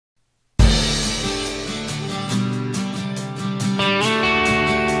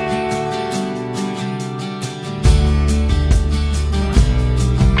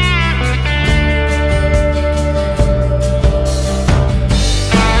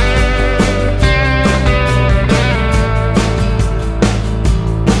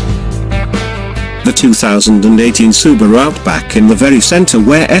2018 Subaru Outback in the very center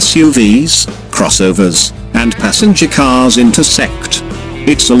where SUVs, crossovers, and passenger cars intersect.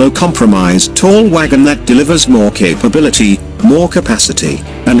 It's a low-compromise tall wagon that delivers more capability, more capacity,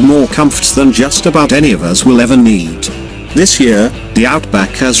 and more comfort than just about any of us will ever need. This year, the Outback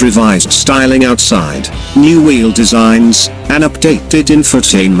has revised styling outside, new wheel designs, an updated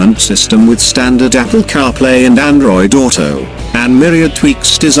infotainment system with standard Apple CarPlay and Android Auto, and myriad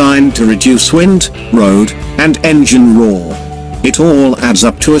tweaks designed to reduce wind, road, and engine roar. It all adds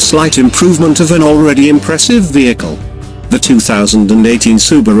up to a slight improvement of an already impressive vehicle. The 2018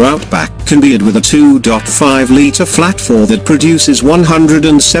 Subaru Outback can be with a 2.5-liter flat-4 that produces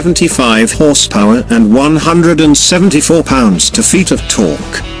 175 horsepower and 174 pounds-to-feet of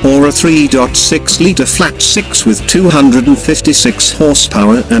torque, or a 3.6-liter flat-6 with 256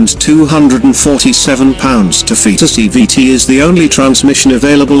 horsepower and 247 pounds-to-feet. A CVT is the only transmission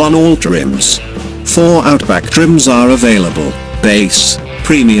available on all trims. 4 Outback trims are available: Base,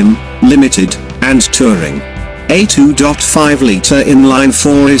 Premium, Limited, and Touring. A 2.5-liter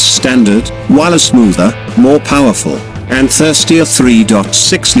inline-4 is standard, while a smoother, more powerful, and thirstier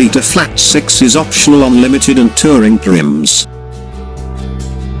 3.6-liter flat-6 is optional on Limited and Touring trims.